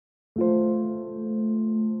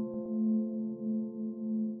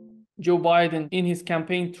Joe Biden, in his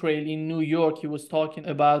campaign trail in New York, he was talking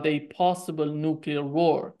about a possible nuclear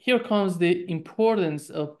war. Here comes the importance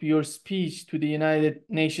of your speech to the United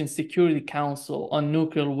Nations Security Council on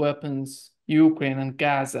nuclear weapons, Ukraine, and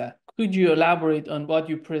Gaza. Could you elaborate on what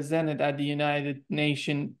you presented at the United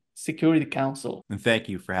Nations Security Council? And thank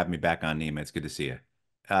you for having me back on, Nima. It's good to see you.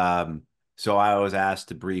 So I was asked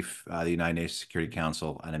to brief the United Nations Security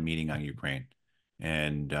Council on a meeting on Ukraine,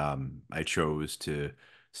 and I chose to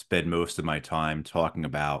spend most of my time talking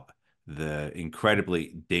about the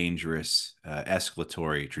incredibly dangerous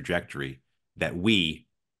escalatory trajectory that we,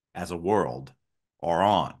 as a world, are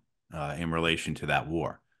on in relation to that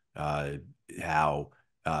war. Uh, how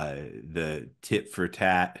the tit for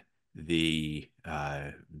tat, the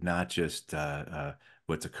not just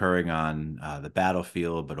what's occurring on the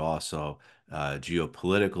battlefield, but also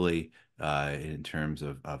geopolitically in terms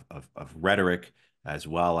of rhetoric, as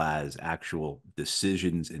well as actual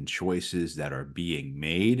decisions and choices that are being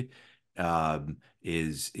made,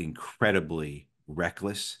 is incredibly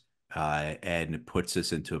reckless and puts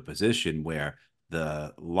us into a position where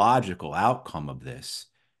the logical outcome of this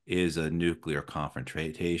is a nuclear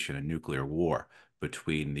confrontation, a nuclear war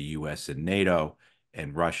between the US and NATO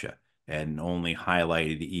and Russia, and only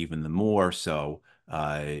highlighted even the more so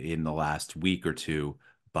in the last week or two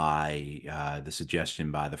by the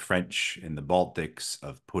suggestion by the French in the Baltics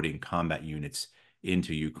of putting combat units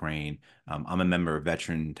into Ukraine. I'm a member of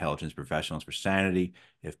Veteran Intelligence Professionals for Sanity.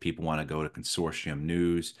 If people want to go to Consortium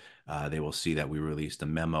News, they will see that we released a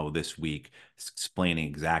memo this week explaining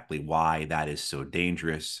exactly why that is so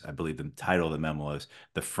dangerous. I believe the title of the memo is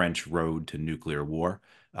The French Road to Nuclear War.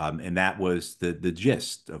 And that was the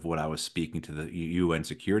gist of what I was speaking to the UN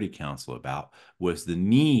Security Council about, was the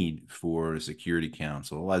need for the Security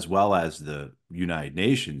Council, as well as the United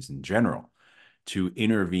Nations in general, to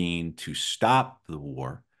intervene to stop the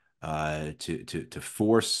war, to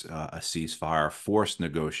force a ceasefire, force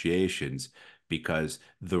negotiations, because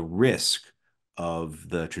the risk of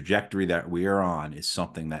the trajectory that we are on is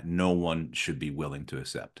something that no one should be willing to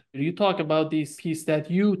accept. You talk about this piece that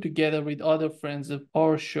you, together with other friends of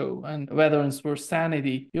our show and Veterans for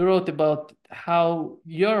Sanity, you wrote about how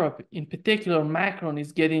Europe, in particular Macron,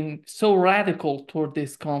 is getting so radical toward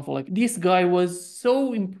this conflict. This guy was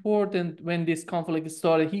so important when this conflict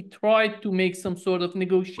started. He tried to make some sort of Right.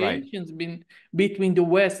 negotiations between the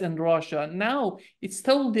West and Russia. Now it's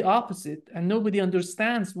totally the opposite, and nobody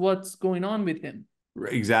understands what's going on with him.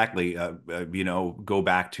 Exactly. Go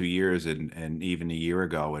back 2 years and even a year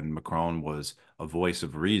ago, and Macron was a voice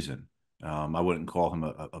of reason. I wouldn't call him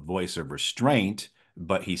a voice of restraint,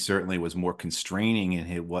 but he certainly was more constraining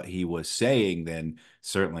in what he was saying than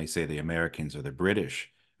certainly, say, the Americans or the British,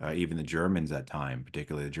 even the Germans at time,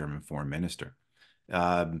 particularly the German foreign minister.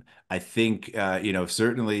 I think,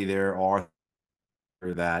 certainly there are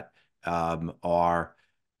that are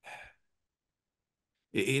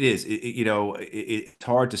it is, it's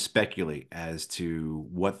hard to speculate as to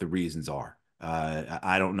what the reasons are.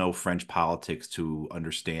 I don't know French politics to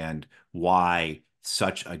understand why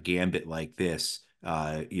such a gambit like this,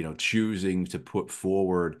 choosing to put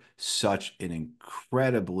forward such an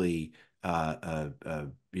incredibly,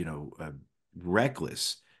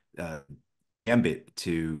 reckless uh, gambit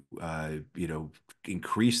to,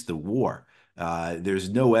 increase the war. There's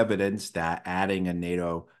no evidence that adding a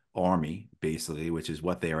NATO army, basically, which is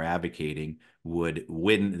what they are advocating, would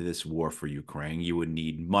win this war for Ukraine. You would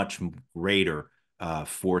need much greater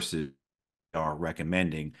forces are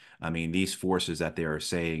recommending. I mean, these forces that they are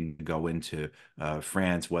saying go into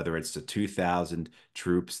France, whether it's the 2,000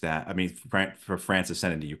 troops that, I mean, for France to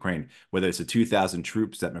send into Ukraine, whether it's the 2,000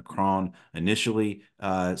 troops that Macron initially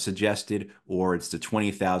suggested, or it's the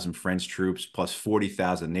 20,000 French troops plus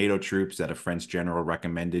 40,000 NATO troops that a French general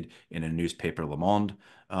recommended in a newspaper, Le Monde.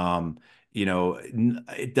 Um,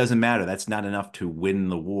 it doesn't matter. That's not enough to win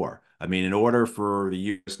the war. I mean, in order for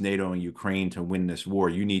the US, NATO, and Ukraine to win this war,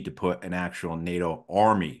 you need to put an actual NATO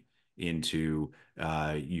army into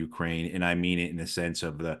Ukraine, and I mean it in the sense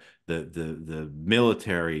of the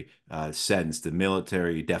military sense, the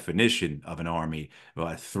military definition of an army,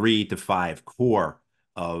 3 to 5 corps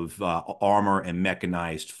of armor and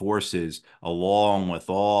mechanized forces, along with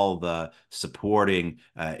all the supporting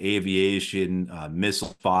aviation,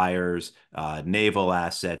 missile fires, naval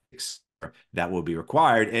assets that will be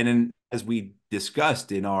required. And as we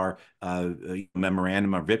discussed in our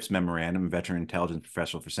memorandum, our VIPS memorandum, Veteran Intelligence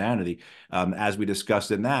Professional for Sanity, as we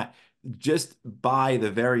discussed in that, just by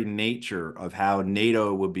the very nature of how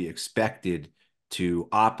NATO would be expected to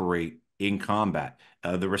operate in combat,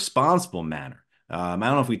 the responsible manner. I don't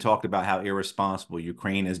know if we talked about how irresponsible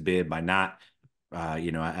Ukraine has been by not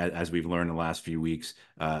as we've learned in the last few weeks,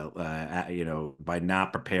 by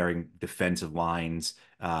not preparing defensive lines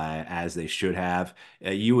as they should have,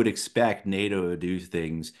 you would expect NATO to do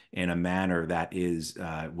things in a manner that is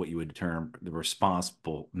what you would term the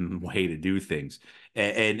responsible way to do things.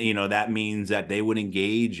 That means that they would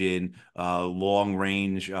engage in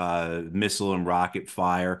long-range missile and rocket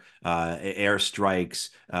fire, airstrikes,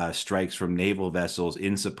 strikes from naval vessels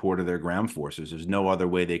in support of their ground forces. There's no other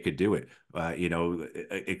way they could do it.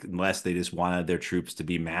 Unless they just wanted their troops to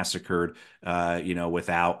be massacred,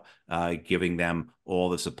 without giving them all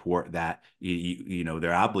the support that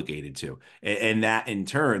they're obligated to, and that in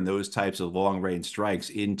turn, those types of long-range strikes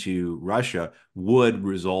into Russia would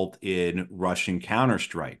result in Russian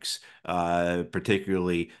counterstrikes,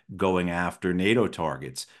 particularly going after NATO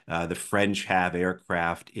targets. The French have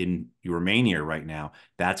aircraft in Romania right now.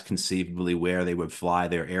 That's conceivably where they would fly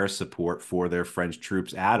their air support for their French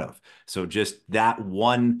troops out of. So just that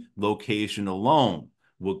one location alone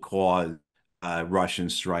would cause Russian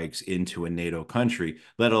strikes into a NATO country,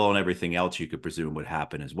 let alone everything else you could presume would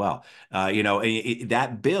happen as well.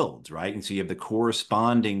 That builds, right? And so you have the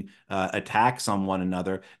corresponding attacks on one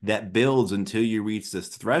another that builds until you reach this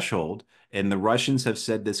threshold. And the Russians have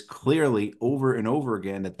said this clearly over and over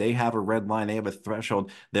again, that they have a red line, they have a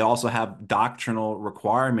threshold. They also have doctrinal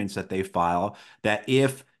requirements that they file that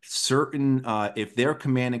if their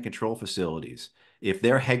command and control facilities, if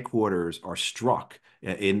their headquarters are struck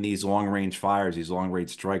in these long-range fires, these long-range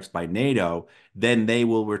strikes by NATO, then they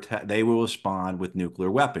will respond with nuclear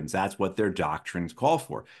weapons. That's what their doctrines call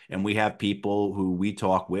for. And we have people who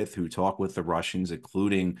talk with the Russians,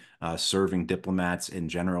 including serving diplomats and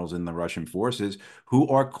generals in the Russian forces, who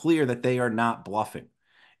are clear that they are not bluffing.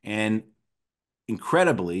 And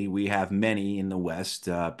incredibly, we have many in the West,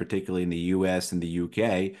 particularly in the US and the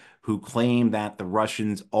UK, who claim that the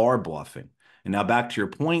Russians are bluffing. And now back to your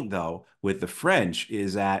point, though, with the French,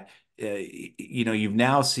 is that you've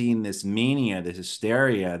now seen this mania, this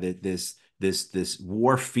hysteria, that this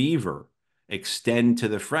war fever extend to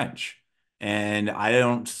the French. And I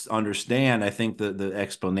don't understand. I think the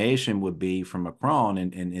explanation would be from Macron,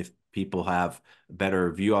 and if people have a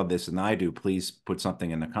better view on this than I do, please put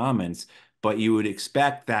something in the comments. But you would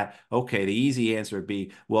expect that, okay, the easy answer would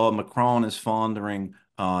be, well, Macron is fondering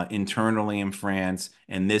internally in France,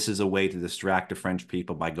 and this is a way to distract the French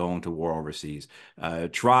people by going to war overseas.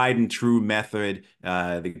 Tried and true method.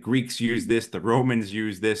 The Greeks use this, the Romans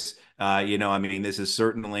use this. This is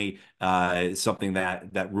certainly something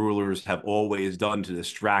that rulers have always done to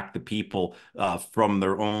distract the people from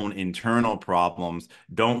their own internal problems.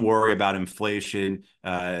 Don't worry about inflation.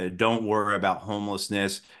 Don't worry about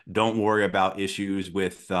homelessness. Don't worry about issues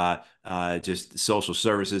with just social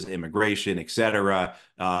services, immigration, etc.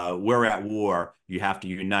 We're at war. You have to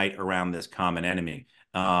unite around this common enemy.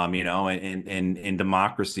 In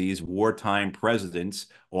democracies, wartime presidents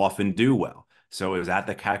often do well. So is that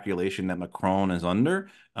the calculation that Macron is under?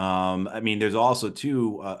 There's also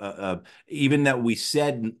too, even that we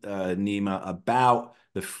said, Nima, about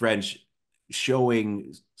the French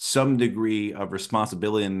showing some degree of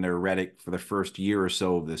responsibility in their rhetoric for the first year or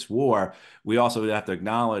so of this war, we also have to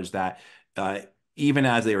acknowledge that even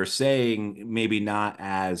as they were saying, maybe not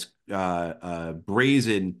as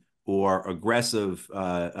brazen or aggressive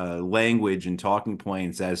language and talking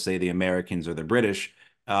points as, say, the Americans or the British,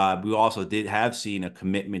 we also have seen a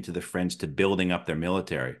commitment to the French to building up their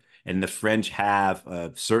military. And the French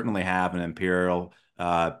certainly have an imperial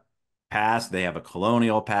past. They have a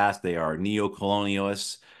colonial past. They are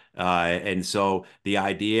neo-colonialists. And so the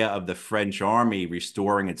idea of the French army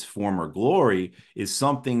restoring its former glory is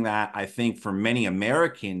something that I think for many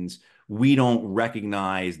Americans, we don't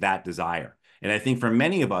recognize that desire. And I think for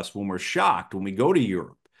many of us, when we're shocked, when we go to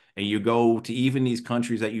Europe and you go to even these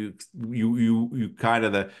countries that you kind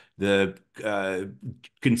of the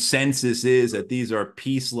consensus is that these are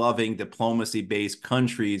peace-loving, diplomacy-based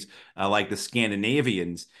countries like the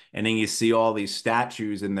Scandinavians, and then you see all these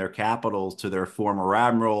statues in their capitals to their former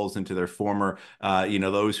admirals and to their former,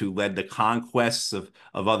 those who led the conquests of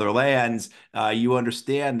other lands. You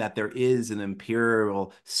understand that there is an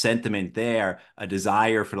imperial sentiment there, a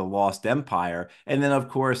desire for the lost empire. And then, of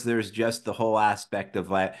course, there's just the whole aspect of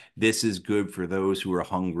that this is good for those who are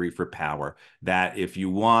hungry for power, that if you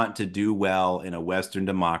want to do well in a Western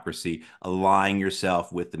democracy, align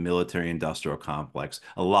yourself with the military-industrial complex,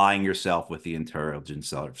 align yourself with the intelligence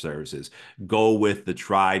services, go with the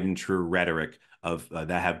tried and true rhetoric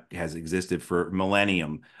that has existed for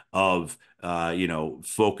millennium of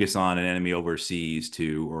focus on an enemy overseas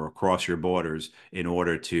or across your borders in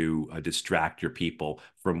order to distract your people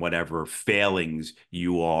from whatever failings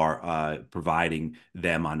you are providing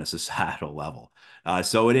them on a societal level.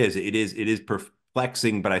 So it is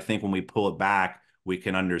perplexing, but I think when we pull it back, we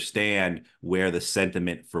can understand where the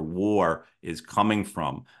sentiment for war is coming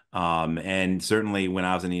from. And certainly when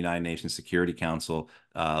I was in the United Nations Security Council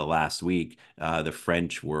last week, the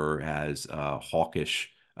French were as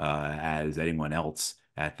hawkish as anyone else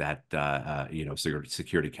at that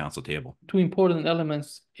Security Council table. Two important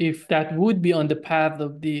elements, if that would be on the path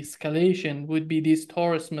of the escalation, would be these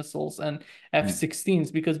Taurus missiles and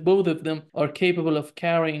F-16s, because both of them are capable of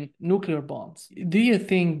carrying nuclear bombs. Do you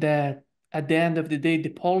think that at the end of the day, the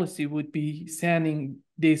policy would be sending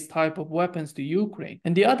this type of weapons to Ukraine?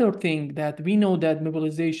 And the other thing, that we know that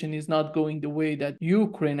mobilization is not going the way that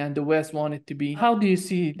Ukraine and the West want it to be. How do you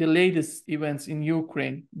see the latest events in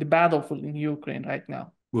Ukraine, the battlefield in Ukraine right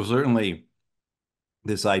now? Well, certainly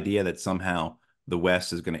this idea that somehow the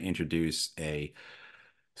West is going to introduce a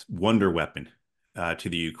wonder weapon to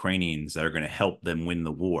the Ukrainians that are going to help them win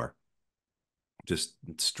the war, just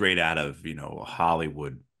straight out of a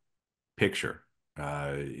Hollywood picture,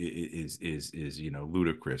 is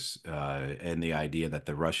ludicrous. And the idea that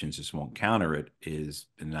the Russians just won't counter it is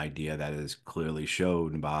an idea that is clearly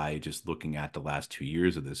shown by just looking at the last 2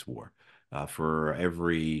 years of this war. For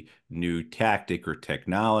every new tactic or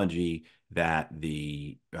technology that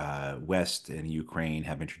the West and Ukraine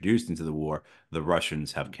have introduced into the war, the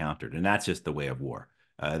Russians have countered. And that's just the way of war.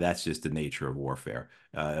 That's just the nature of warfare.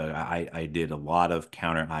 I did a lot of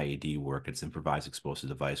counter IED work. It's improvised explosive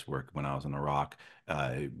device work when I was in Iraq,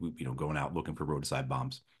 going out looking for roadside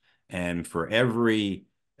bombs. And for every,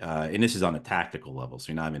 and this is on a tactical level, so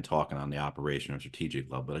you're not even talking on the operational or strategic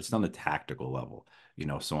level, but it's on the tactical level,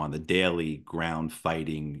 so on the daily ground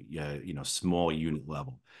fighting, small unit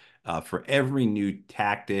level. For every new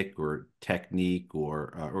tactic or technique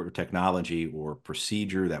or technology or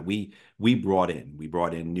procedure that we brought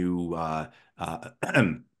in new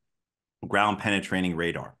ground penetrating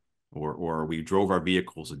radar, or we drove our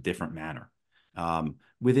vehicles a different manner.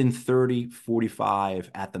 Within 30,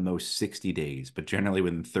 45, at the most 60 days, but generally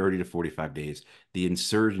within 30 to 45 days, the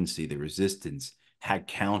insurgency, the resistance had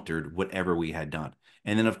countered whatever we had done.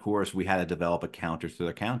 And then, of course, we had to develop a counter to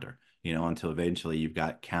the counter, until eventually you've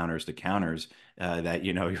got counters to counters that,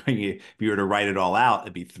 if you were to write it all out,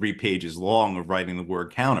 it'd be 3 pages long of writing the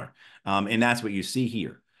word counter. And that's what you see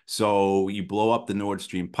here. So you blow up the Nord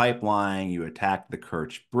Stream pipeline, you attack the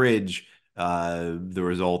Kerch Bridge. The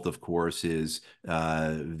result, of course, is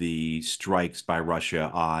the strikes by Russia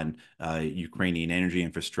on Ukrainian energy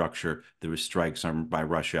infrastructure. There were strikes by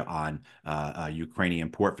Russia on Ukrainian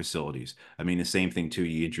port facilities. I mean, the same thing, too.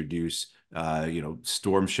 You introduce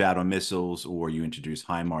Storm Shadow missiles, or you introduce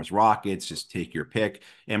HIMARS rockets, just take your pick.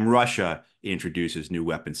 And Russia introduces new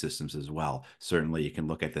weapon systems as well. Certainly, you can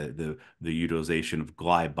look at the utilization of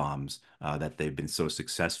glide bombs that they've been so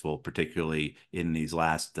successful, particularly in these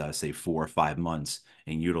last, say, 4 or 5 months,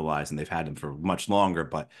 and utilized, and they've had them for much longer,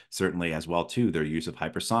 but certainly as well, too, their use of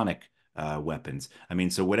hypersonic weapons. I mean,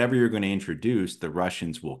 so whatever you're going to introduce, the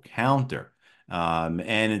Russians will counter. And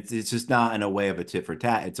it's just not in a way of a tit for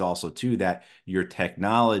tat. It's also, too, that your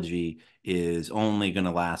technology is only going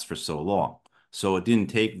to last for so long. So it didn't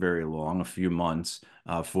take very long, a few months,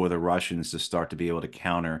 for the Russians to start to be able to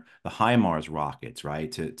counter the HIMARS rockets, right?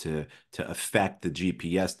 To affect the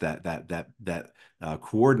GPS that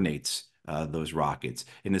coordinates those rockets.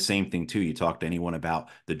 And the same thing, too, you talk to anyone about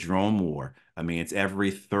the drone war. I mean, it's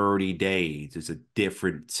every 30 days. It's a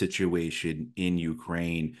different situation in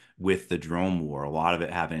Ukraine with the drone war. A lot of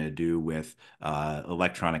it having to do with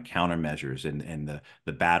electronic countermeasures and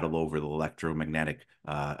the battle over the electromagnetic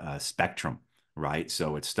spectrum. Right.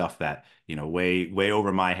 So it's stuff that, way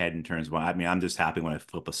over my head in terms of, I mean, I'm just happy when I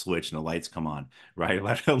flip a switch and the lights come on, right?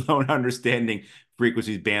 Let alone understanding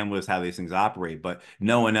frequencies, bandwidths, how these things operate, but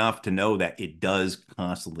know enough to know that it does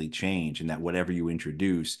constantly change, and that whatever you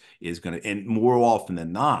introduce is going to, and more often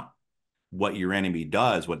than not, what your enemy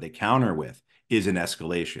does, what they counter with, is an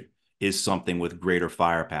escalation, is something with greater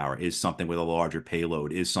firepower, is something with a larger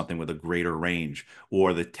payload, is something with a greater range,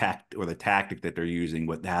 or the tactic that they're using,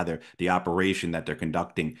 with how the operation that they're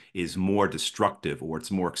conducting is more destructive, or it's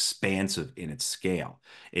more expansive in its scale.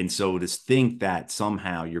 And so to think that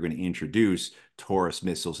somehow you're going to introduce Taurus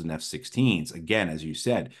missiles and F-16s, again, as you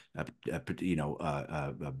said,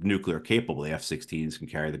 nuclear capable. The F-16s can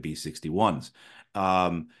carry the B-61s.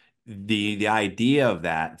 The idea of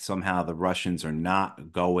that somehow the Russians are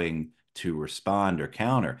not going to respond or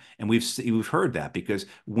counter. And we've heard that because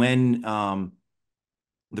when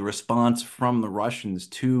the response from the Russians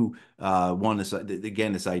to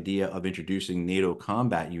this idea of introducing NATO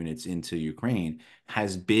combat units into Ukraine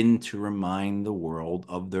has been to remind the world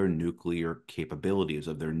of their nuclear capabilities,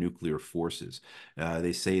 of their nuclear forces.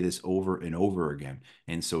 They say this over and over again.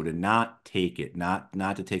 And so to not take it, not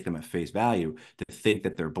to take them at face value, to think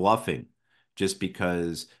that they're bluffing just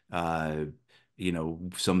because there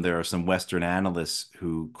are some Western analysts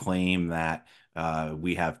who claim that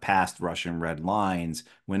we have passed Russian red lines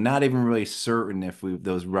when not even really certain if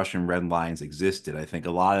those Russian red lines existed. I think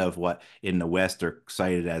a lot of what in the West are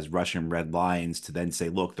cited as Russian red lines to then say,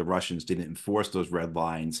 look, the Russians didn't enforce those red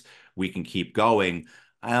lines, we can keep going.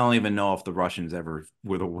 I don't even know if the Russians ever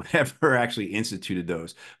actually instituted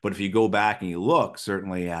those. But if you go back and you look,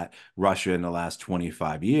 certainly at Russia in the last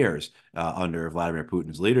 25 years under Vladimir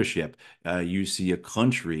Putin's leadership, you see a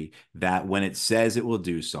country that when it says it will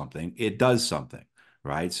do something, it does something.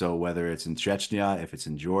 Right. So whether it's in Chechnya, if it's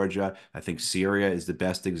in Georgia, I think Syria is the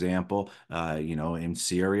best example. In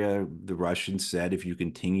Syria, the Russians said, if you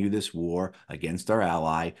continue this war against our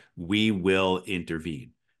ally, we will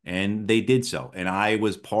intervene. And they did so. And I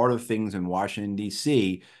was part of things in Washington,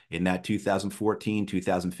 D.C. in that 2014,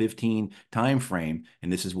 2015 timeframe.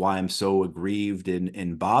 And this is why I'm so aggrieved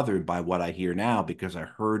and bothered by what I hear now, because I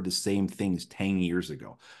heard the same things 10 years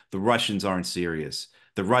ago. The Russians aren't serious.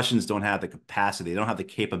 The Russians don't have the capacity, they don't have the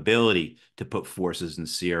capability to put forces in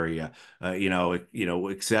Syria,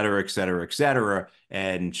 et cetera, et cetera, et cetera.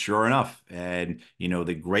 And sure enough,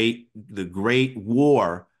 the great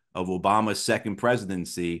war of Obama's second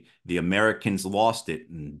presidency, the Americans lost it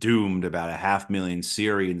and doomed about 500,000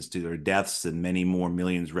 Syrians to their deaths and many more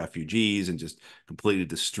millions refugees, and just completely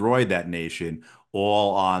destroyed that nation,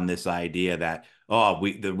 all on this idea that,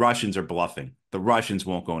 the Russians are bluffing. The Russians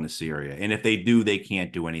won't go into Syria. And if they do, they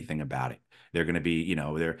can't do anything about it. They're going to be,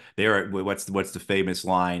 what's the famous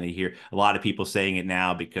line? I hear a lot of people saying it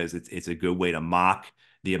now because it's a good way to mock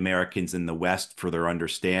the Americans in the West for their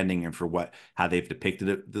understanding and for how they've depicted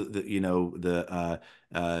it,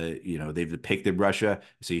 they've depicted Russia.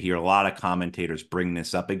 So you hear a lot of commentators bring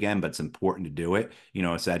this up again, but it's important to do it.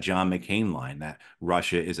 It's that John McCain line that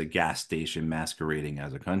Russia is a gas station masquerading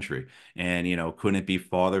as a country. And, couldn't it be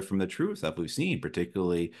farther from the truth that we've seen,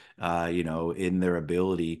 particularly, in their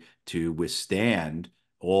ability to withstand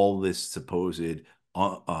all this supposed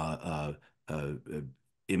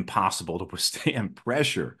impossible to withstand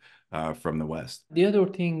pressure from the West. The other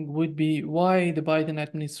thing would be why the Biden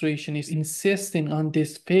administration is insisting on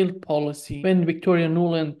this failed policy. When Victoria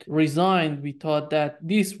Nuland resigned, we thought that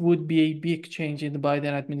this would be a big change in the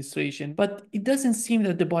Biden administration. But it doesn't seem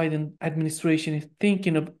that the Biden administration is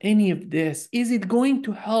thinking of any of this. Is it going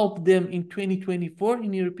to help them in 2024,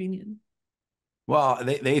 in your opinion? Well,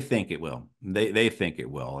 they think it will. They think it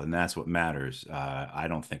will, and that's what matters. I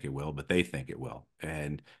don't think it will, but they think it will.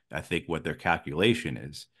 And I think what their calculation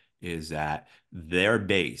is that their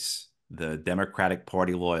base, the Democratic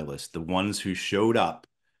Party loyalists, the ones who showed up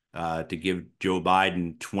to give Joe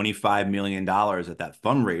Biden $25 million at that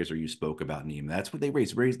fundraiser you spoke about, Neem. That's what they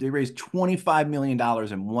raised. They raised $25 million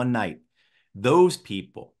in one night. Those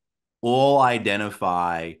people all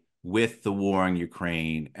identify with the war in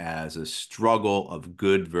Ukraine as a struggle of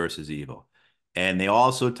good versus evil. And they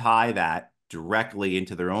also tie that directly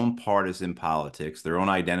into their own partisan politics, their own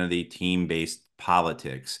identity, team-based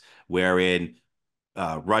politics, wherein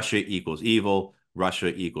Russia equals evil,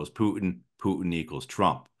 Russia equals Putin, Putin equals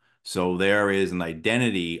Trump. So there is an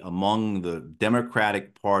identity among the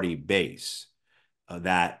Democratic Party base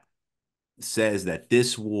that says that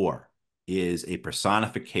this war is a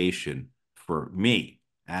personification for me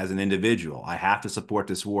as an individual. I have to support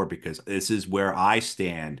this war because this is where I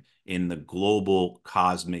stand in the global,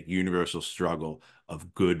 cosmic, universal struggle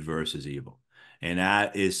of good versus evil. And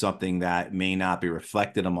that is something that may not be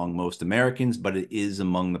reflected among most Americans, but it is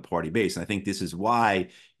among the party base. And I think this is why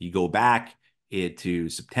you go back to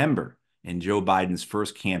September, and Joe Biden's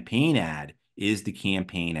first campaign ad is the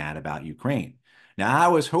campaign ad about Ukraine. Now, I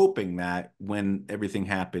was hoping that when everything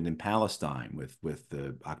happened in Palestine with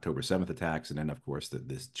the October 7th attacks, and then, of course,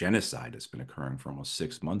 this genocide that's been occurring for almost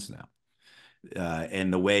 6 months now,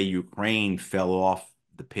 and the way Ukraine fell off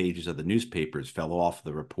the pages of the newspapers, fell off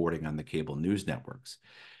the reporting on the cable news networks,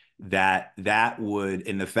 that would,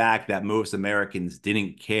 and the fact that most Americans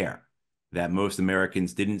didn't care, that most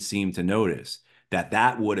Americans didn't seem to notice,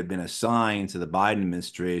 that would have been a sign to the Biden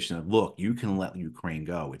administration of, look, you can let Ukraine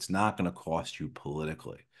go. It's not going to cost you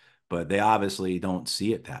politically. But they obviously don't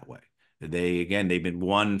see it that way. They've been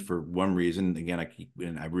won for one reason. Again,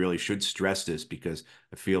 and I really should stress this because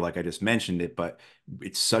I feel like I just mentioned it, but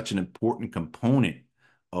it's such an important component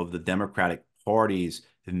of the Democratic Party's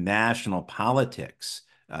national politics.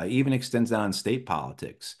 Even extends down on state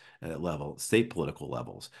politics level, state political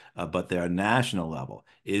levels, but their national level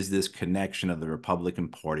is this connection of the Republican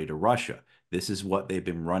Party to Russia. This is what they've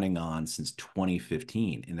been running on since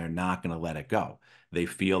 2015, and they're not going to let it go. They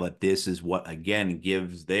feel that this is what, again,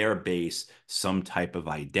 gives their base some type of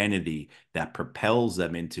identity that propels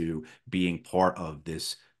them into being part of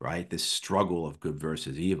this, right? This struggle of good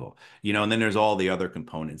versus evil. And then there's all the other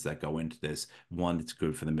components that go into this. One, it's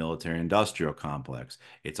good for the military industrial complex.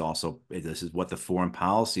 It's also, this is what the foreign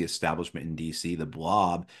policy establishment in DC, the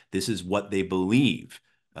blob, this is what they believe.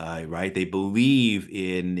 Right? They believe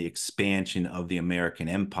in the expansion of the American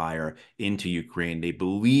empire into Ukraine. They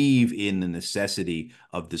believe in the necessity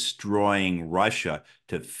of destroying Russia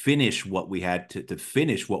to finish what we had to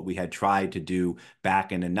finish what we had tried to do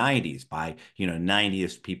back in the 90s. By 90,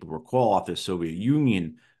 as people recall, after the Soviet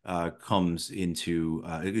Union comes into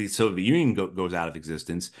the Soviet Union goes out of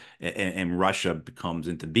existence, and Russia comes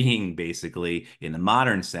into being, basically, in the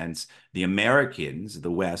modern sense. The Americans, the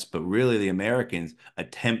West, but really the Americans,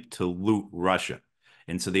 attempt to loot Russia.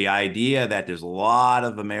 And so the idea that there's a lot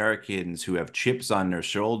of Americans who have chips on their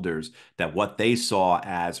shoulders, that what they saw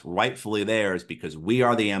as rightfully theirs because we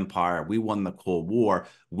are the empire, we won the Cold War,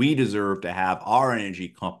 we deserve to have our energy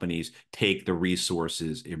companies take the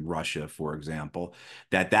resources in Russia, for example,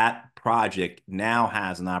 that project now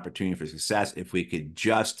has an opportunity for success if we could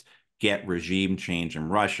just get regime change in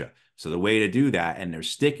Russia. So the way to do that, and they're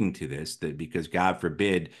sticking to this, that because God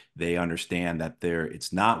forbid they understand that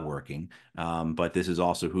it's not working, but this is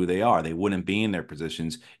also who they are. They wouldn't be in their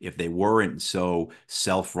positions if they weren't so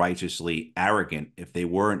self-righteously arrogant, if they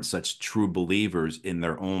weren't such true believers in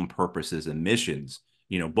their own purposes and missions.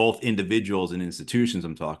 Both individuals and institutions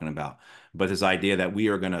I'm talking about. But this idea that we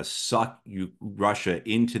are going to suck Russia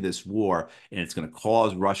into this war, and it's going to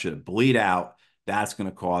cause Russia to bleed out, that's going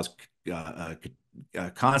to cause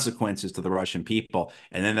consequences to the Russian people,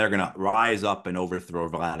 and then they're going to rise up and overthrow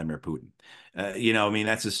Vladimir Putin.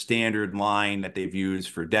 That's a standard line that they've used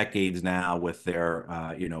for decades now with their,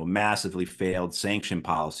 massively failed sanction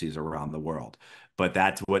policies around the world. But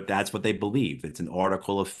that's what they believe. It's an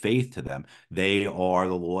article of faith to them. They are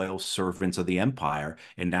the loyal servants of the empire,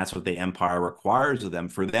 and that's what the empire requires of them,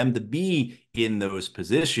 for them to be in those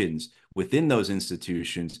positions within those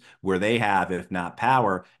institutions where they have, if not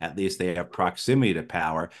power, at least they have proximity to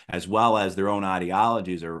power, as well as their own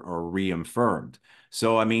ideologies are reaffirmed.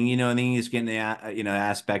 So, I think he's getting the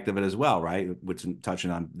aspect of it as well, right? Which I'm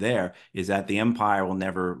touching on there is that the empire will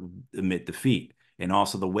never admit defeat. And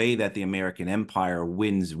also the way that the American empire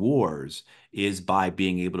wins wars is by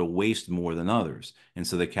being able to waste more than others. And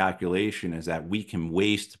so the calculation is that we can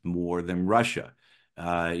waste more than Russia.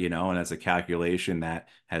 And that's a calculation that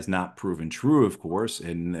has not proven true, of course.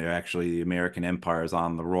 And the American empire is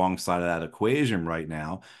on the wrong side of that equation right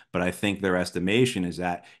now. But I think their estimation is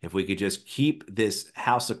that if we could just keep this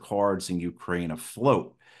house of cards in Ukraine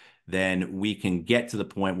afloat, then we can get to the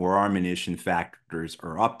point where our ammunition factors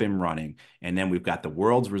are up and running. And then we've got the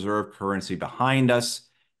world's reserve currency behind us,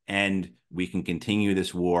 and we can continue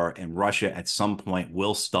this war. And Russia at some point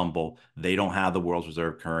will stumble. They don't have the world's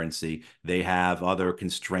reserve currency. They have other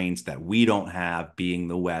constraints that we don't have, being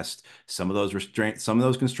the West. Some of those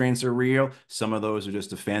constraints are real. Some of those are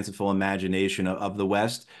just a fanciful imagination of the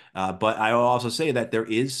West. But I will also say that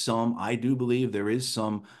I do believe there is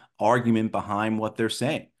some argument behind what they're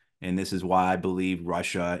saying. And this is why I believe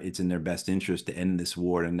Russia, it's in their best interest to end this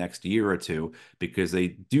war in the next year or two, because they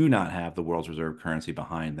do not have the world's reserve currency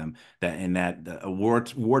behind them. That a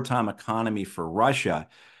wartime economy for Russia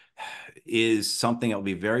is something that will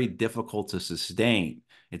be very difficult to sustain.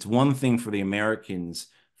 It's one thing for the Americans,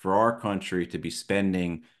 for our country, to be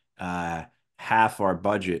spending half our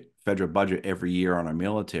federal budget every year on our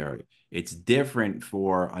military. It's different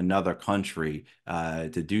for another country to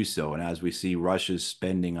do so. And as we see Russia's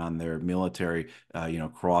spending on their military,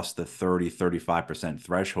 cross the 35%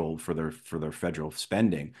 threshold for their federal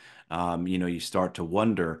spending, you start to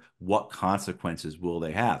wonder what consequences will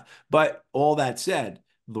they have. But all that said,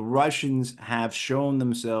 the Russians have shown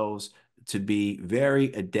themselves to be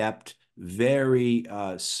very adept, very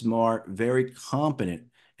smart, very competent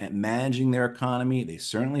at managing their economy. They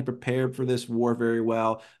certainly prepared for this war very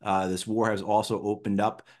well. This war has also opened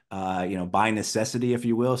up, by necessity, if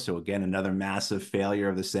you will. So again, another massive failure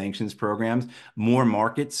of the sanctions programs, more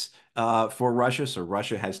markets for Russia. So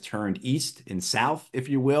Russia has turned east and south, if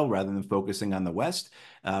you will, rather than focusing on the West.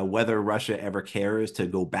 Whether Russia ever cares to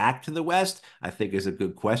go back to the West, I think is a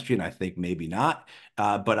good question. I think maybe not.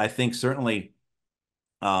 But I think certainly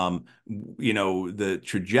the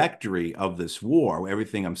trajectory of this war,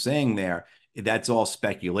 everything I'm saying there, that's all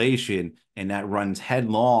speculation. And that runs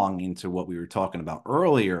headlong into what we were talking about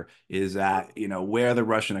earlier, is that, where the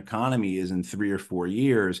Russian economy is in 3 or 4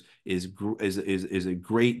 years is a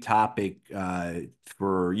great topic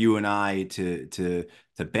for you and I to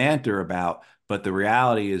banter about. But the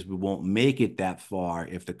reality is we won't make it that far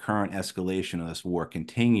if the current escalation of this war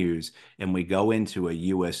continues and we go into a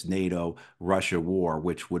U.S. NATO Russia war,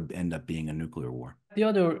 which would end up being a nuclear war. The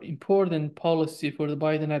other important policy for the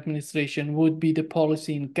Biden administration would be the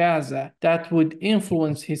policy in Gaza that would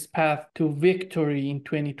influence his path to victory in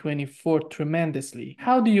 2024 tremendously.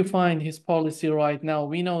 How do you find his policy right now?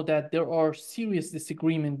 We know that there are serious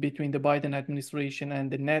disagreement between the Biden administration and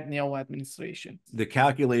the Netanyahu administration. The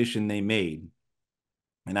calculation they made,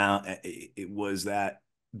 and it was that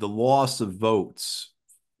the loss of votes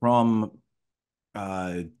from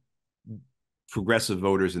progressive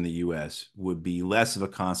voters in the U.S. would be less of a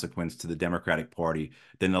consequence to the Democratic Party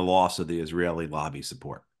than the loss of the Israeli lobby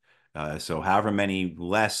support. So however many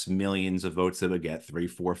less millions of votes they would get, 3,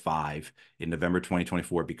 4, 5 in November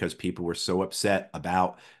 2024, because people were so upset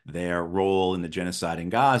about their role in the genocide in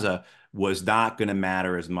Gaza, was not going to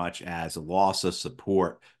matter as much as a loss of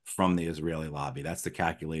support from the Israeli lobby. That's the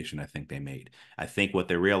calculation I think they made. I think what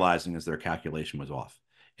they're realizing is their calculation was off,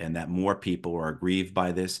 and that more people are aggrieved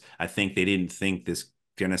by this. I think they didn't think this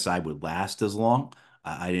genocide would last as long.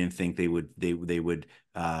 I didn't think they would.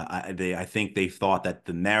 I think they thought that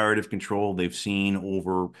the narrative control they've seen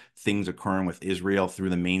over things occurring with Israel through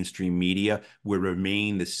the mainstream media would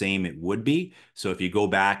remain the same it would be. So if you go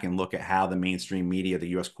back and look at how the mainstream media, the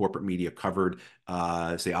U.S. corporate media, covered,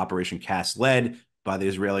 say, Operation Cast Lead by the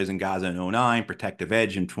Israelis in Gaza in 2009, Protective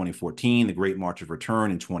Edge in 2014, the Great March of Return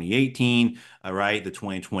in 2018, right, the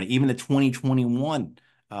 2020, even the 2021,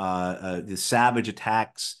 the savage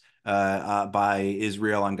attacks by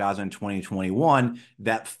Israel on Gaza in 2021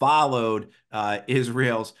 that followed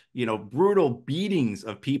Israel's, brutal beatings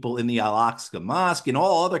of people in the Al-Aqsa Mosque and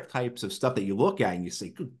all other types of stuff that you look at and you say,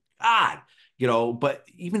 good God, but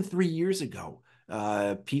even 3 years ago,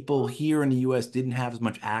 people here in the U.S. didn't have as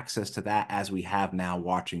much access to that as we have now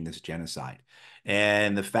watching this genocide.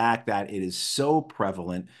 And the fact that it is so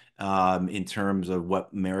prevalent in terms of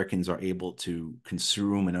what Americans are able to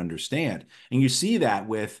consume and understand. And you see that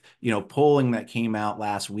with, polling that came out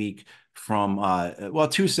last week from,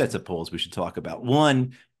 two sets of polls we should talk about.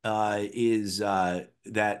 One is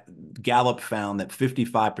that Gallup found that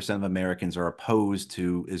 55% of Americans are opposed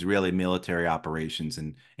to Israeli military operations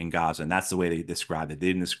in Gaza. And that's the way they described it. They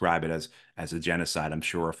didn't describe it as a genocide. I'm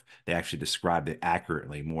sure if they actually described it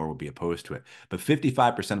accurately, more would be opposed to it. But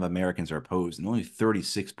 55% of Americans are opposed and only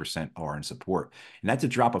 36% are in support. And that's a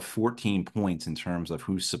drop of 14 points in terms of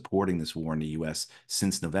who's supporting this war in the U.S.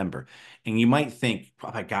 since November. And you might think, oh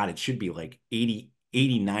my God, it should be like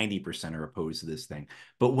 90% are opposed to this thing.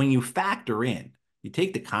 But when you factor in, you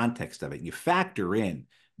take the context of it, you factor in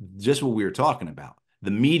just what we were talking about,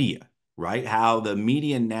 the media, right? How the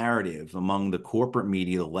media narrative among the corporate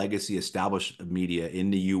media, the legacy established media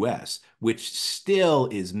in the U.S., which still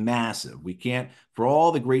is massive. We can't, for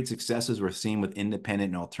all the great successes we're seeing with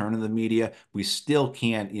independent and alternative media, we still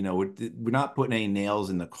can't, we're not putting any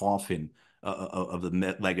nails in the coffin of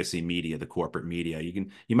the legacy media, the corporate media.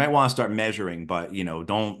 You might want to start measuring, but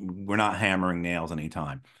we're not hammering nails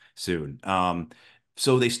anytime soon.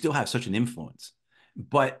 So they still have such an influence.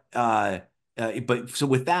 But so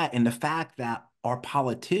with that and the fact that our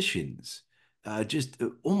politicians, just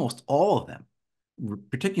almost all of them,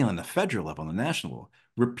 particularly on the federal level, on the national level,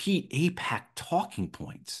 repeat AIPAC talking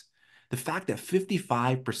points. The fact that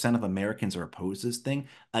 55% of Americans are opposed to this thing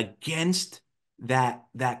against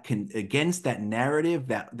against that narrative,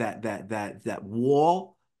 that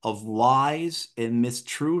wall of lies and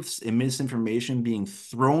mistruths and misinformation being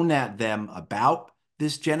thrown at them about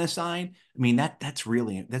this genocide. I mean, that's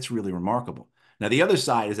really remarkable. Now, the other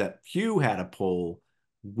side is that Pew had a poll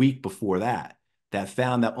week before that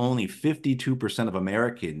found that only 52% of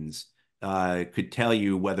Americans could tell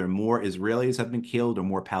you whether more Israelis have been killed or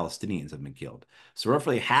more Palestinians have been killed. So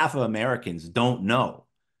roughly half of Americans don't know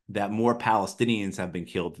that more Palestinians have been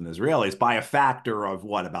killed than Israelis by a factor of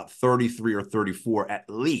what, about 33 or 34 at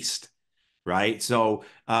least. right? So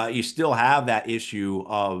you still have that issue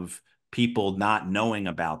of people not knowing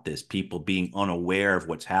about this, people being unaware of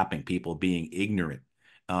what's happening, people being ignorant.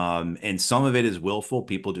 And some of it is willful,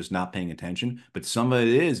 people just not paying attention. But some of it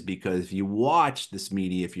is because if you watch this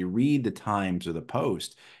media, if you read the Times or the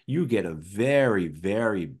Post, you get a very,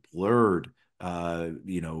 very blurred,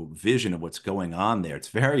 vision of what's going on there. It's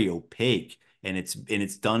very opaque, and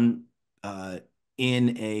it's done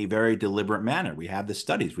in a very deliberate manner. We have the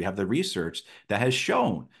studies, we have the research that has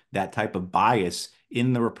shown that type of bias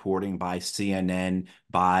in the reporting by CNN,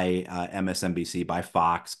 by MSNBC, by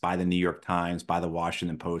Fox, by the New York Times, by the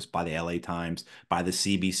Washington Post, by the LA Times, by the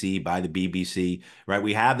CBC, by the BBC, right?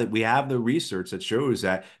 We have the research that shows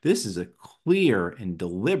that this is a clear and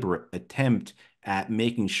deliberate attempt at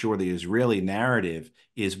making sure the Israeli narrative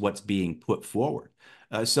is what's being put forward.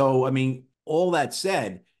 So, I mean, all that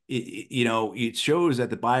said, it shows that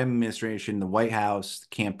the Biden administration, the White House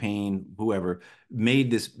campaign, whoever may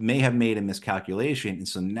have made a miscalculation. And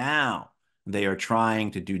so now they are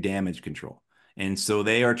trying to do damage control. And so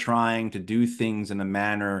they are trying to do things in a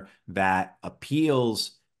manner that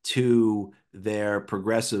appeals to their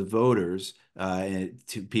progressive voters,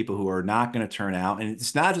 to people who are not going to turn out. And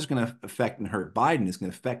it's not just going to affect and hurt Biden, it's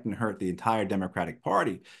going to affect and hurt the entire Democratic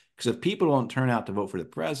Party. Because if people don't turn out to vote for the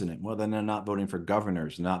president, well, then they're not voting for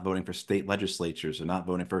governors, not voting for state legislatures, they're not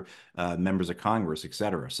voting for members of Congress, et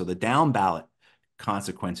cetera. So the down ballot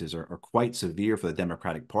consequences are quite severe for the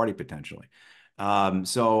Democratic Party potentially.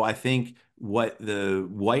 So I think what the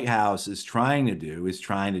White House is trying to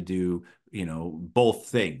do both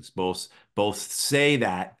things, both say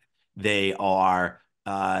that they are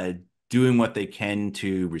doing what they can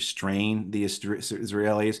to restrain the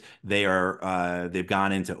Israelis. They've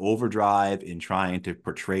gone into overdrive in trying to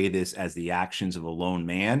portray this as the actions of a lone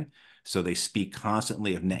man. So they speak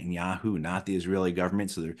constantly of Netanyahu, not the Israeli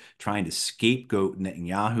government. So they're trying to scapegoat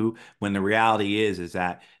Netanyahu when the reality is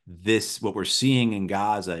that what we're seeing in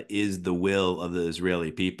Gaza is the will of the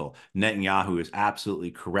Israeli people. Netanyahu is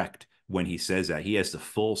absolutely correct when he says that. He has the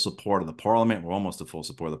full support of the parliament, or almost the full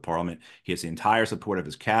support of the parliament. He has the entire support of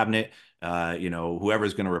his cabinet.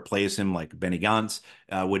 Whoever's going to replace him, like Benny Gantz,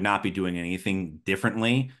 would not be doing anything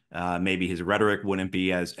differently. Maybe his rhetoric wouldn't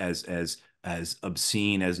be as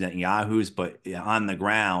obscene as Netanyahu's, but on the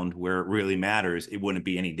ground where it really matters, it wouldn't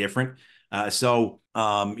be any different. So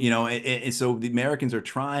the Americans are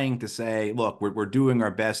trying to say, look, we're doing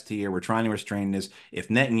our best here. We're trying to restrain this. If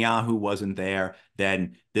Netanyahu wasn't there,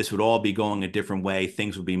 then this would all be going a different way.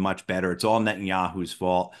 Things would be much better. It's all Netanyahu's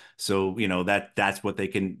fault. So, that's what they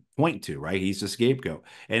can point to, right? He's the scapegoat.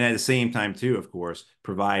 And at the same time, too, of course,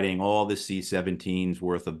 providing all the C-17s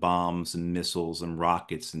worth of bombs and missiles and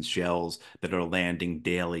rockets and shells that are landing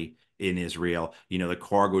daily in Israel, the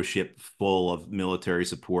cargo ship full of military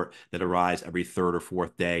support that arrives every third or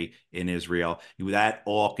fourth day in Israel. That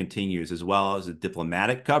all continues, as well as a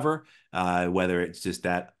diplomatic cover, whether it's just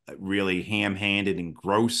that really ham-handed and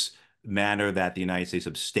gross manner that the United States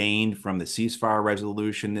abstained from the ceasefire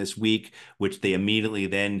resolution this week, which they immediately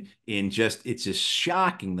then it's just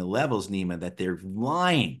shocking the levels, Nima, that they're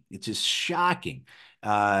lying. It's just shocking.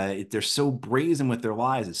 They're so brazen with their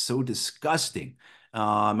lies. It's so disgusting.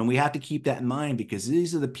 And we have to keep that in mind because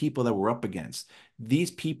these are the people that we're up against.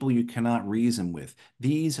 These people you cannot reason with.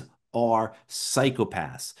 These are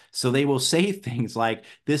psychopaths. So they will say things like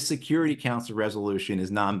this Security Council resolution is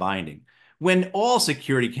non-binding, when all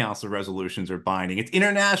Security Council resolutions are binding. It's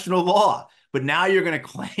international law. But now you're going to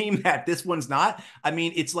claim that this one's not? I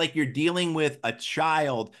mean, it's like you're dealing with a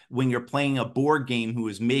child when you're playing a board game who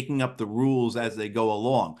is making up the rules as they go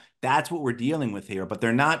along. That's what we're dealing with here. But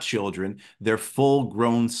they're not children. They're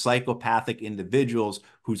full-grown psychopathic individuals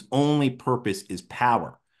whose only purpose is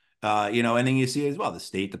power. And then you see as well the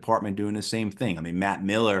State Department doing the same thing. I mean, Matt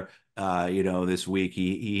Miller, this week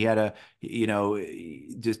he had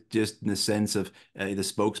just in the sense of the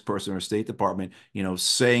spokesperson or State Department,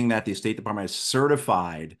 saying that the State Department has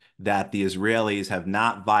certified that the Israelis have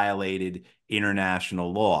not violated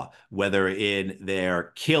international law, whether in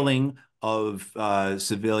their killing of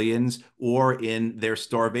civilians or in their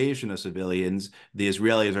starvation of civilians. The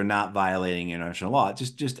Israelis are not violating international law.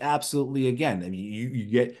 Just absolutely, again, I mean, you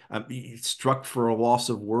get struck for a loss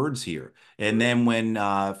of words here. And then when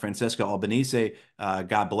Francesca Albanese,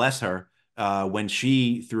 God bless her, when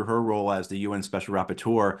she, through her role as the UN Special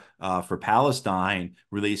Rapporteur for Palestine,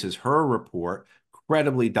 releases her report,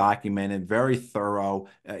 incredibly documented, very thorough.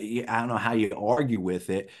 I don't know how you argue with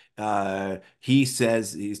it. He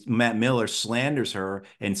says Matt Miller slanders her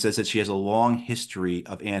and says that she has a long history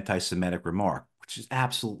of anti-Semitic remark, just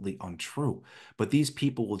absolutely untrue. But these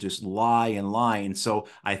people will just lie and lie. And so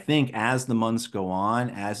I think as the months go on,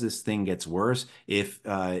 as this thing gets worse, if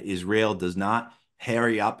Israel does not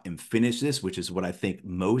hurry up and finish this, which is what I think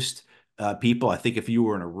most people, I think if you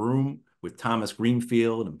were in a room with Thomas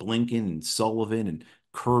Greenfield and Blinken and Sullivan and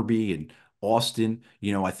Kirby and Austin,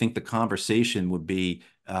 I think the conversation would be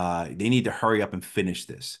they need to hurry up and finish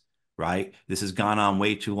this, right? This has gone on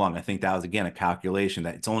way too long. I think that was, again, a calculation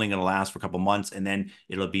that it's only going to last for a couple months, and then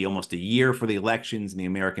it'll be almost a year for the elections, and the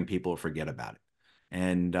American people will forget about it.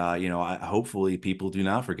 And, hopefully people do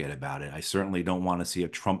not forget about it. I certainly don't want to see a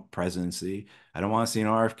Trump presidency. I don't want to see an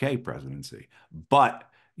RFK presidency. But,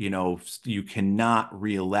 you cannot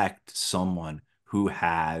reelect someone who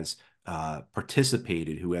has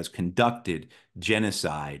participated, who has conducted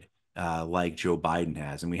genocide like Joe Biden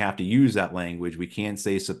has. And we have to use that language. We can't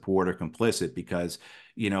say support or complicit because,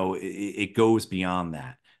 it goes beyond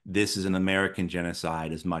that. This is an American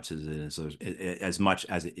genocide as much as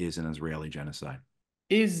it is an Israeli genocide.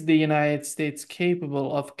 Is the United States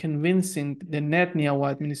capable of convincing the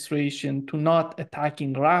Netanyahu administration to not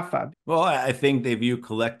attacking Rafah? Well, I think they view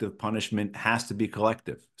collective punishment has to be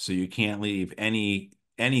collective. So you can't leave any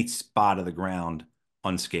spot of the ground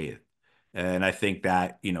unscathed. And I think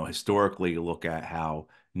that, historically, you look at how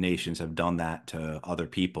nations have done that to other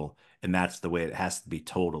people, and that's the way it has to be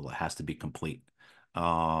total. It has to be complete.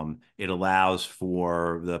 It allows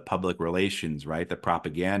for the public relations, right? The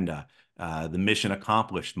propaganda, the mission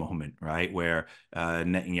accomplished moment, right? Where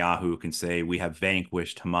Netanyahu can say, we have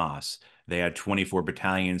vanquished Hamas. They had 24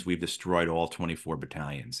 battalions. We've destroyed all 24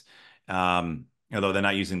 battalions. Although they're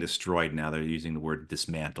not using destroyed now, they're using the word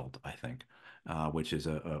dismantled, I think, which is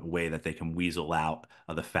a way that they can weasel out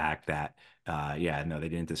of the fact that, no, they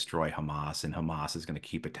didn't destroy Hamas, and Hamas is going to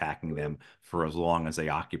keep attacking them for as long as they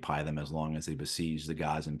occupy them, as long as they besiege the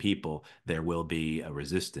Gazan people. There will be a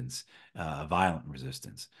resistance, a violent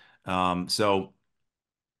resistance. But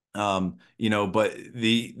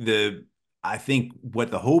I think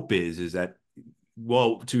what the hope is that,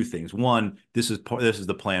 well, two things. One, this is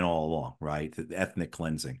the plan all along, right? The ethnic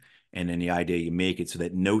cleansing, and then the idea you make it so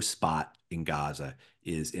that no spot in Gaza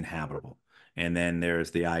is inhabitable. And then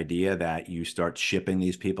there's the idea that you start shipping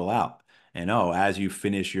these people out. And as you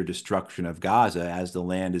finish your destruction of Gaza, as the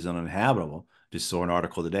land is uninhabitable, just saw an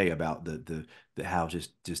article today about the how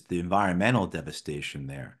just the environmental devastation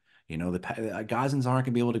there. The Gazans aren't going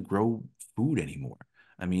to be able to grow food anymore.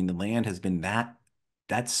 I mean, the land has been that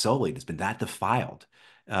sullied. It's been that defiled.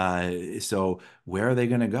 So where are they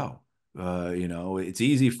going to go? It's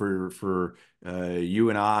easy for you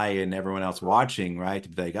and I and everyone else watching, right, to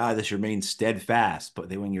be like, this remains steadfast. But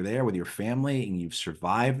then when you're there with your family and you've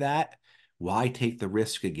survived that, why take the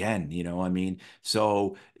risk again? I mean,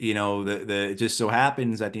 so it just so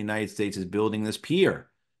happens that the United States is building this pier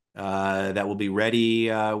that will be ready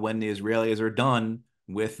when the Israelis are done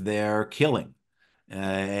with their killing.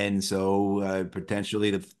 And so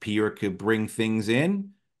potentially the pier could bring things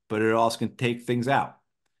in, but it also can take things out.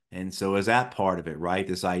 And so is that part of it, right?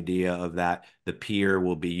 This idea of that the pier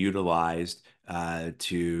will be utilized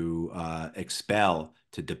to expel,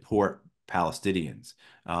 to deport Palestinians.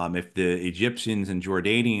 If the Egyptians and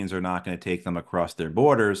Jordanians are not going to take them across their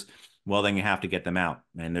borders, well, then you have to get them out.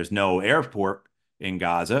 And there's no airport in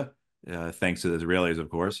Gaza, thanks to the Israelis, of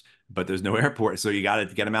course, but there's no airport. So you got to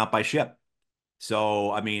get them out by ship.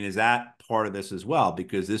 So, I mean, is that part of this as well?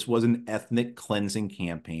 Because this was an ethnic cleansing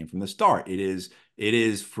campaign from the start. It is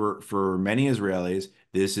for many Israelis,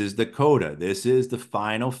 this is the coda. This is the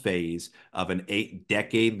final phase of an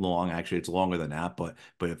 8-decade long, actually it's longer than that, but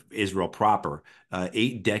Israel proper,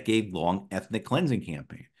 8-decade long ethnic cleansing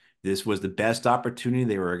campaign. This was the best opportunity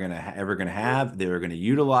they were ever going to have. They were going to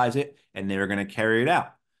utilize it, and they were going to carry it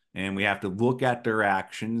out. And we have to look at their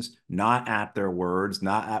actions, not at their words,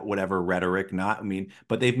 not at whatever rhetoric,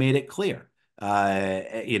 but they've made it clear,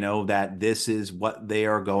 that this is what they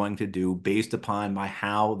are going to do based upon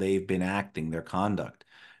how they've been acting, their conduct.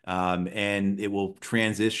 And it will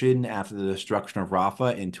transition after the destruction of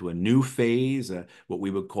Rafah into a new phase, what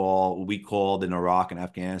we called in Iraq and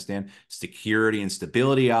Afghanistan, security and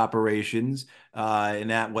stability operations.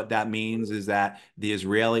 And what that means is that the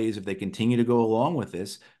Israelis, if they continue to go along with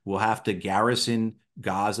this, will have to garrison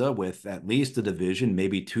Gaza with at least a division,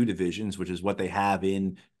 maybe 2 divisions, which is what they have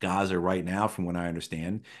in Gaza right now, from what I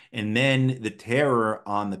understand. And then the terror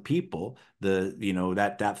on the people,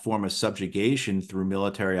 that form of subjugation through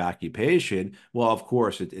military occupation. Well, of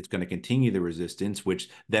course, it's going to continue the resistance, which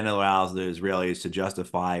then allows the Israelis to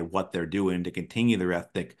justify what they're doing to continue their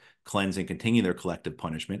ethnic cleansing, continue their collective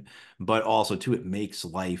punishment. But also, too, it makes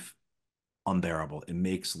life unbearable. It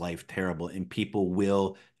makes life terrible, and people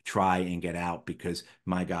will try and get out because,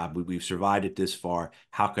 my God, we've survived it this far.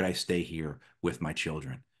 How could I stay here with my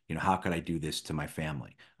children? How could I do this to my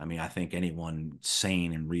family? I mean, I think anyone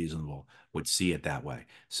sane and reasonable would see it that way.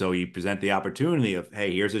 So you present the opportunity of,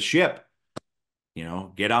 hey, here's a ship,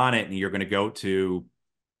 get on it, and you're going to go to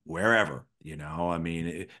wherever, I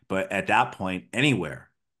mean, but at that point, anywhere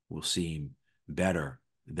will seem better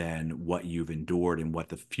than what you've endured and what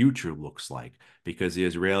the future looks like, because the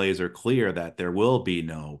Israelis are clear that there will be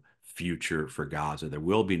no future for Gaza. There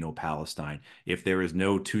will be no Palestine if there is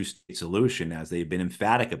no two-state solution, as they've been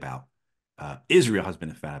emphatic about. Israel has been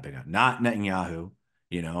emphatic about, not Netanyahu,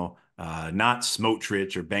 not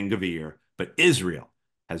Smotrich or Ben Gvir, but Israel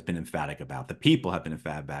has been emphatic about. The people have been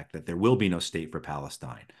emphatic that there will be no state for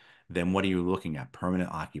Palestine. Then what are you looking at? Permanent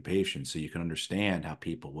occupation. So you can understand how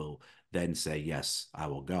people will then say, yes, I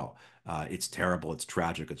will go. It's terrible. It's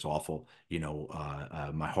tragic. It's awful.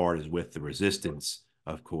 My heart is with the resistance,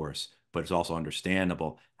 of course, but it's also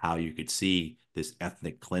understandable how you could see this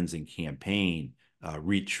ethnic cleansing campaign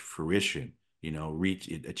reach fruition,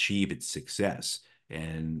 achieve its success.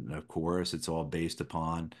 And of course, it's all based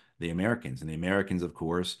upon the Americans. And the Americans, of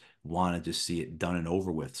course, want to just see it done and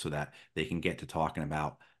over with so that they can get to talking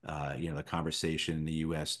about, the conversation in the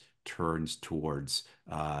U.S. turns towards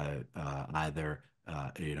either,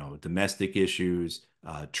 domestic issues,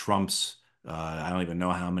 Trump's, I don't even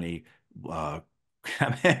know how many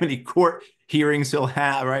how many court hearings he'll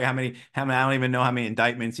have, right? I don't even know how many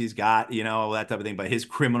indictments he's got, that type of thing. But his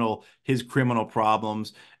criminal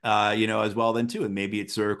problems, as well then too. And maybe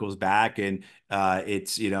it circles back and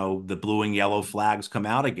it's, the blue and yellow flags come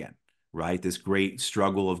out again, right? This great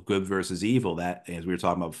struggle of good versus evil that, as we were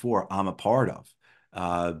talking about before, I'm a part of.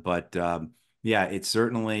 But yeah, it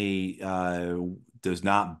certainly does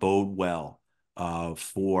not bode well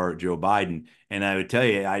for Joe Biden. And I would tell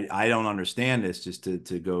you, I don't understand this, just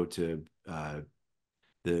to go to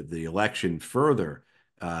the election further.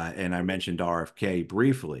 And I mentioned RFK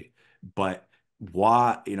briefly, but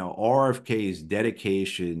why, RFK's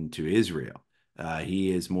dedication to Israel.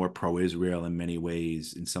 He is more pro-Israel in many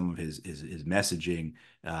ways in some of his messaging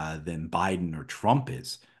than Biden or Trump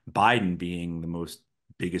is. Biden being the most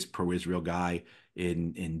biggest pro-Israel guy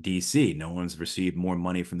in DC. No one's received more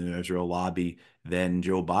money from the Israel lobby than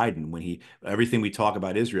Joe Biden. Everything we talk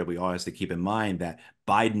about Israel, we always have to keep in mind that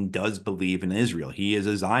Biden does believe in Israel. He is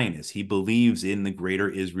a Zionist. He believes in the greater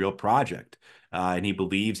Israel project. And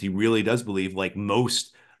he really does believe, like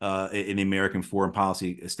most in the American foreign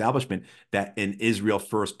policy establishment, that an Israel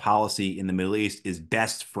first policy in the Middle East is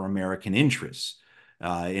best for American interests.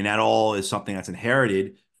 And that all is something that's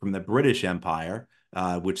inherited from the British Empire,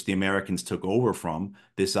 which the Americans took over from,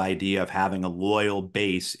 this idea of having a loyal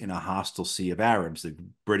base in a hostile sea of Arabs. The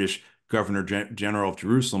British Governor General of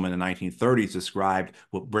Jerusalem in the 1930s described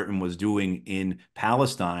what Britain was doing in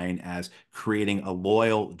Palestine as creating a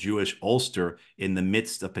loyal Jewish Ulster in the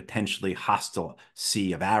midst of potentially hostile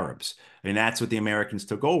sea of Arabs. And that's what the Americans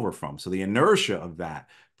took over from. So the inertia of that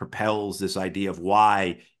propels this idea of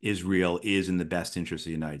why Israel is in the best interest of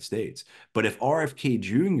the United States. But if RFK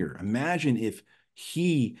Jr., imagine if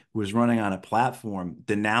he was running on a platform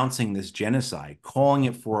denouncing this genocide, calling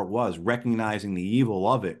it for what it was, recognizing the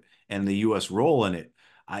evil of it and the U.S. role in it.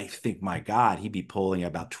 I think, my God, he'd be polling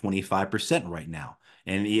about 25% right now.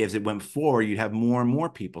 And as it went forward, you'd have more and more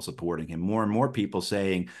people supporting him, more and more people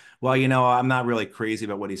saying, well, I'm not really crazy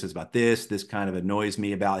about what he says about this. This kind of annoys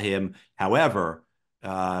me about him. However,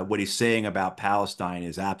 what he's saying about Palestine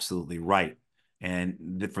is absolutely right.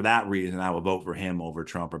 And for that reason, I will vote for him over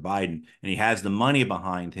Trump or Biden. And he has the money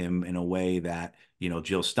behind him in a way that,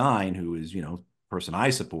 Jill Stein, who is, person I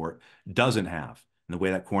support, doesn't have. In the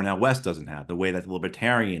way that Cornel West doesn't have, the way that the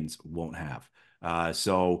libertarians won't have.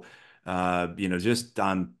 Just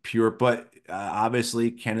on pure, but obviously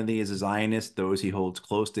Kennedy is a Zionist. Those he holds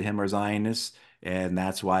close to him are Zionists. And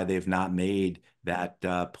that's why they've not made that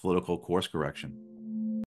political course correction.